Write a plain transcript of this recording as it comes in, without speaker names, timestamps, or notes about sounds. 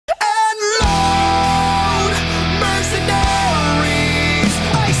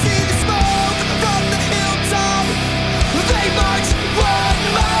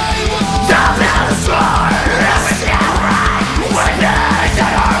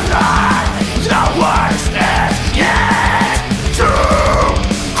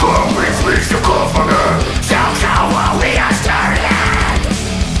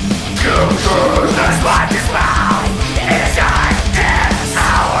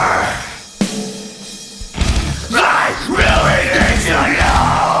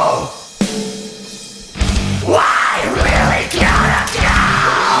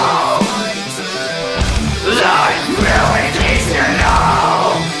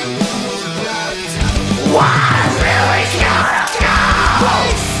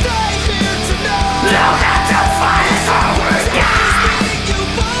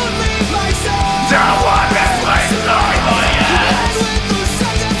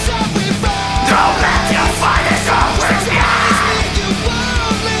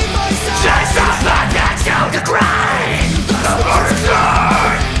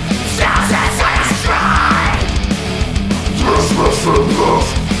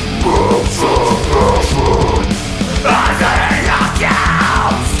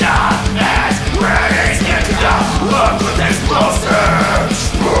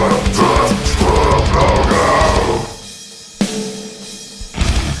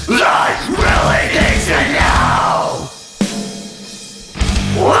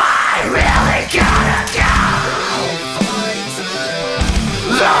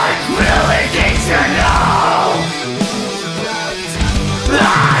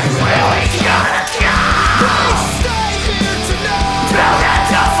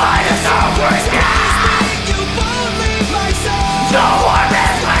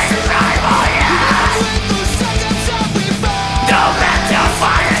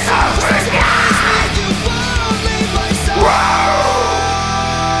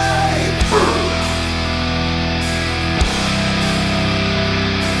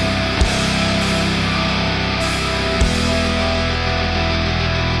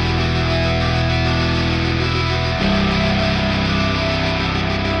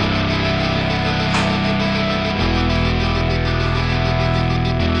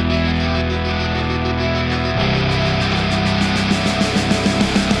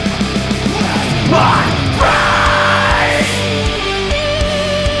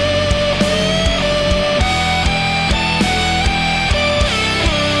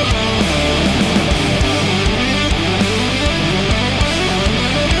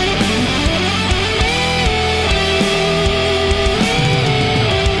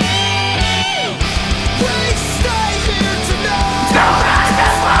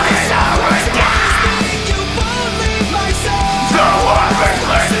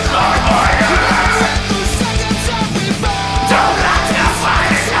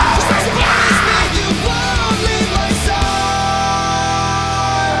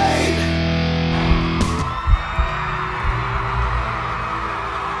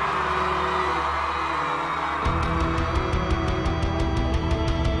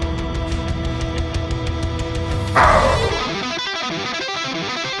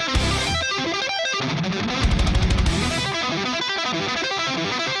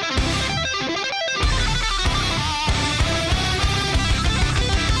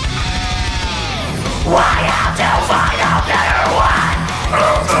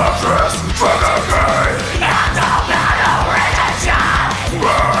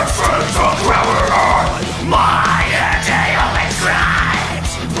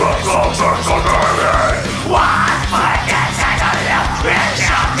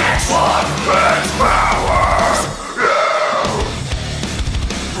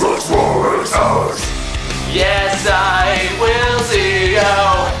Yes, I will see you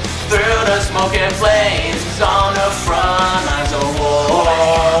through the smoke and flames on the front lines of war.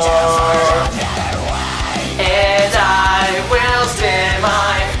 And I will stand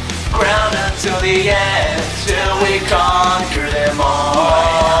my ground until the end, till we conquer them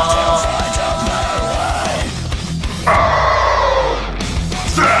all.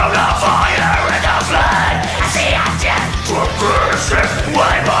 Through the fire and the flood, I see a death progression.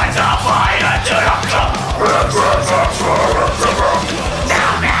 When minds are fire to the core. No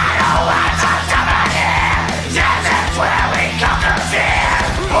matter what's on top of here, this is where we conquer fear.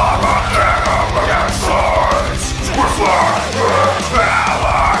 Swords, with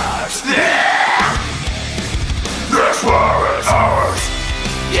powers. This war is ours.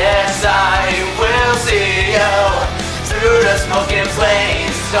 Yes, I will see you through the smoke and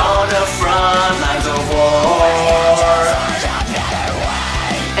flames on the front lines of war.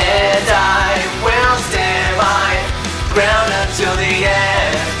 And I will stand my ground until the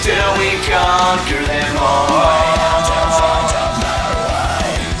end, till we conquer them all.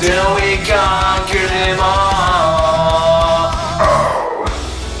 Till we conquer them all. Oh.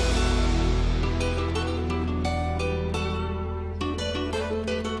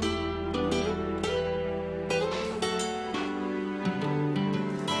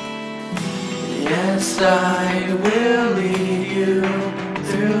 Yes, I will lead you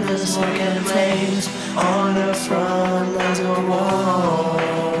through the smoke and flames on the front lines of war.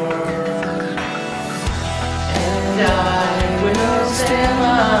 And I will stand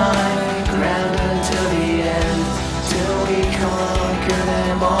my ground until the end, till we conquer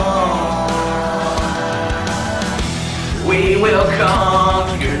them all. We will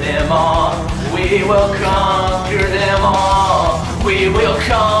conquer them all. We will conquer them all. We will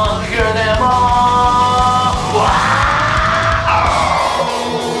conquer them all. Wow.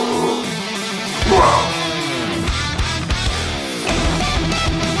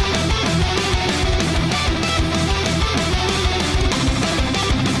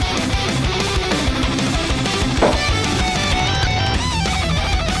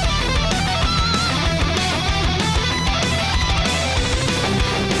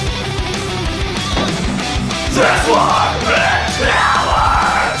 This war is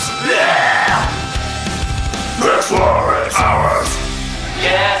ours! Yeah! This war is ours!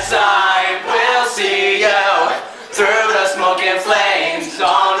 Yes, I will see you through the smoke and flames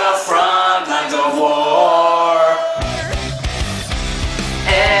on the front lines of war.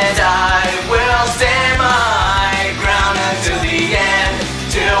 And I will stand my ground until the end,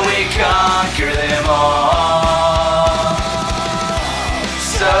 till we conquer them all.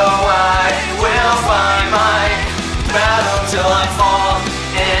 So I will find my battle till I fall,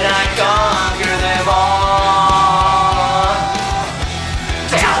 and I conquer them all.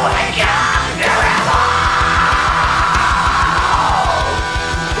 Till we conquer them all.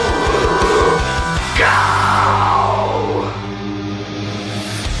 Go!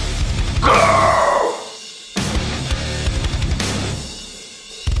 Go!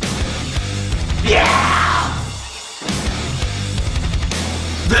 Yeah!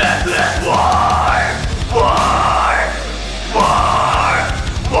 That war! War! War!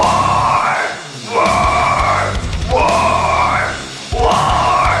 War! War! War!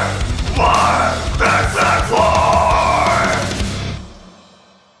 War! War! That's that war!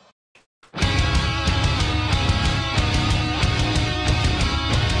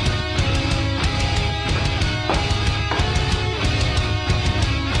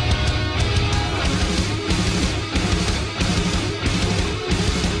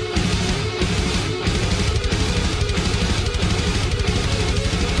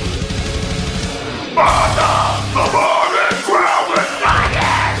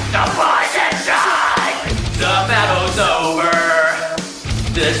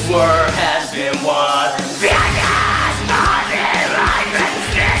 This war has been won.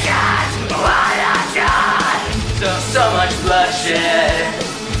 So much bloodshed.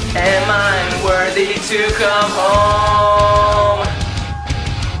 Am I worthy to come home?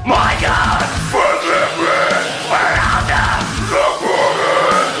 My God, forgive me. We're out of the border.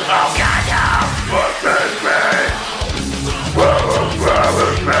 Oh God, no. Forgive me.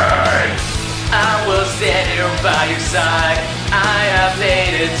 I will stand here by your side. I have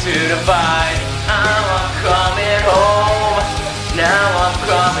made it to the fight. I'm coming home. Now I'm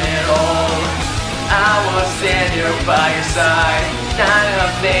coming home. I will stand here by your side. I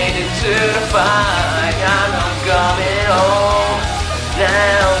have made it to the fight. I'm coming home.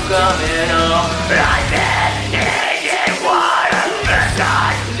 Now I'm coming home. I've been needing water. It's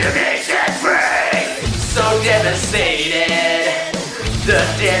time to be set free. So devastated. The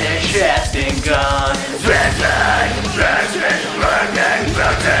finish resting gun.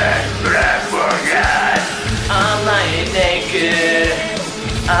 I'm lying naked.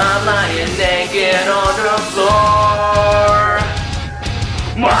 I'm lying naked on the floor.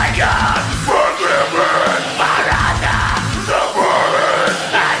 My God, forgive me. The burden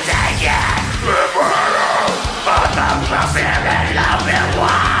I take it. The burden of the feeling of the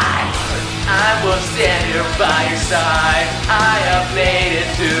one. I will stand here by your side. I have made it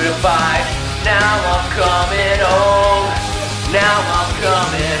to the fight. Now I'm coming home. Now I'm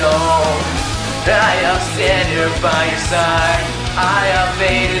coming home. I have stand here by your side. I have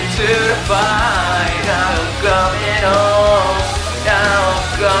made it to the fight. Now I'm coming home. Now I'm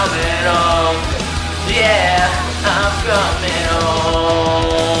coming home. Yeah, I'm coming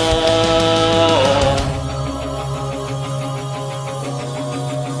home.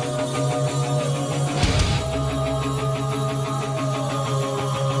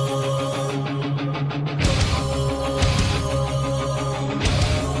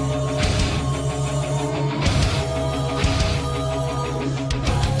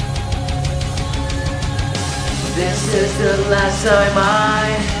 This is the last time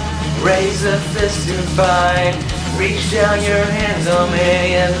I raise a fist to fight. Reach down your hands on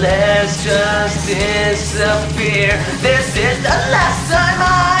me and let's just disappear. This is the last time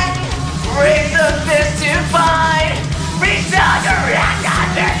I raise a fist to fight. Reach down your hands on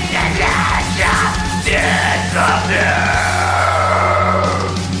me and let's just disappear.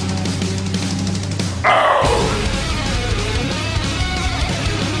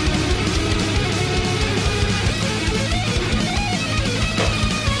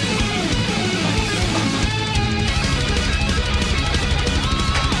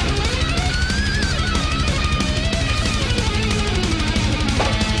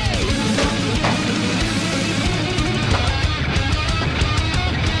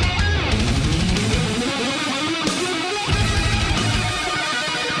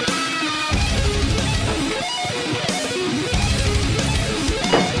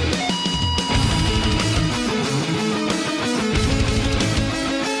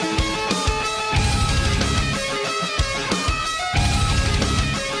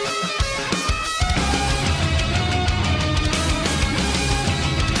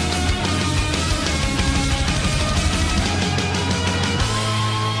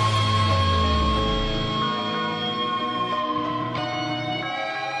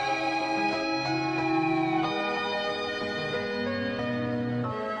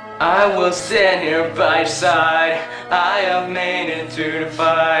 I will stand here by your side. I have made it to the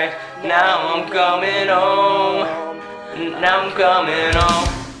fight. Now I'm coming home. Now I'm coming home.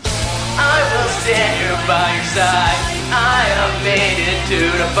 I will stand here by your side. I have made it to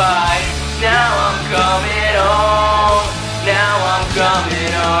the fight. Now I'm coming home. Now I'm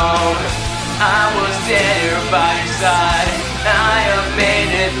coming home. I will stand here by your side. I have made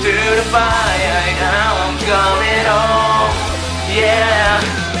it to the fight. Now I'm coming home.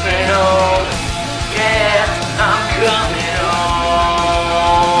 Yeah. Home. Yeah, I'm coming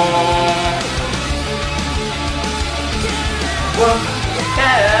home. Whoa,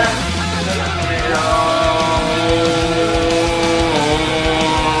 yeah, I'm coming home.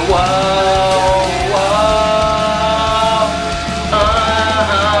 Whoa, whoa,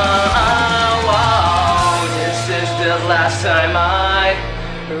 This is the last time I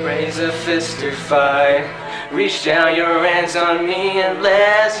raise a fist to fight. Reach down your hands on me and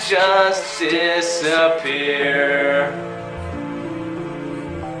let's just disappear.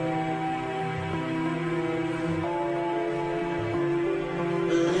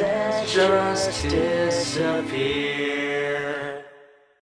 Let's just disappear.